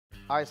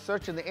I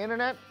searched in the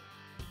internet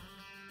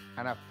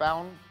and I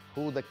found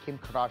who the Kim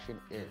Kardashian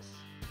is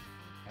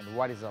and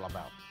what it's all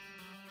about.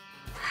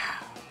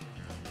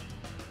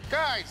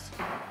 Guys,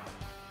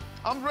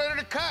 I'm ready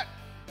to cut.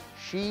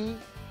 She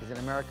is an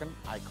American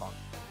icon,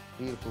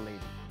 beautiful lady.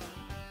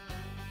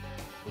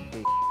 With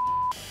big.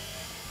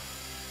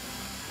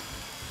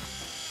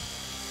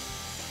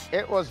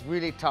 It was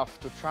really tough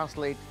to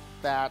translate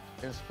that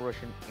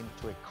inspiration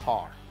into a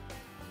car.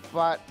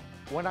 But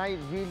when I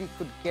really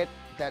could get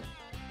that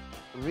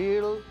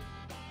real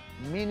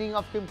meaning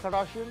of Kim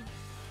Kardashian,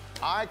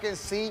 I can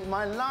see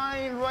my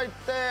line right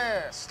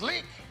there.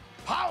 Sleek,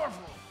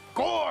 powerful,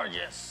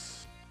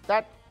 gorgeous.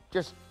 that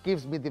just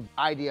gives me the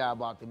idea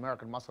about the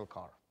American muscle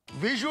car.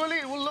 Visually,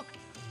 it will look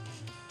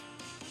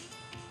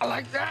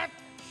like that,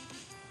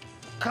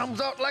 comes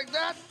out like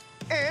that,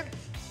 and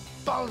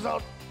falls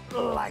out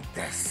like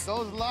this.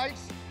 Those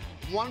lights,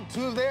 1,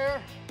 2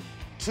 there,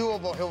 2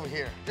 over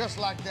here, just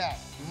like that.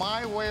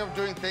 My way of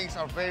doing things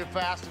are very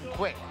fast and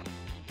quick.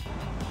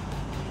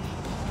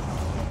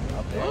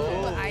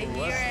 Oh, I hear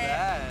what's it.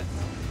 that?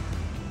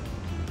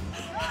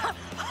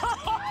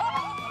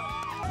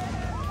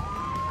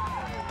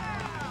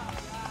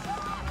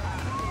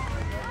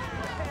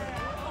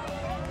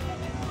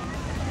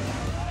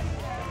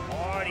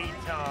 Party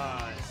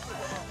time.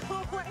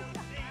 Oh my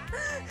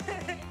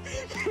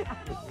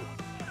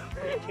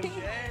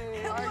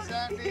Hi,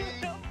 Sandy.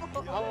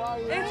 How are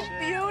you? It's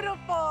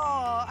beautiful.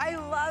 I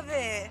love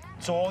it.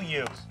 It's all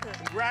you.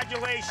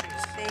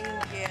 Congratulations.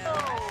 Thank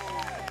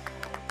you.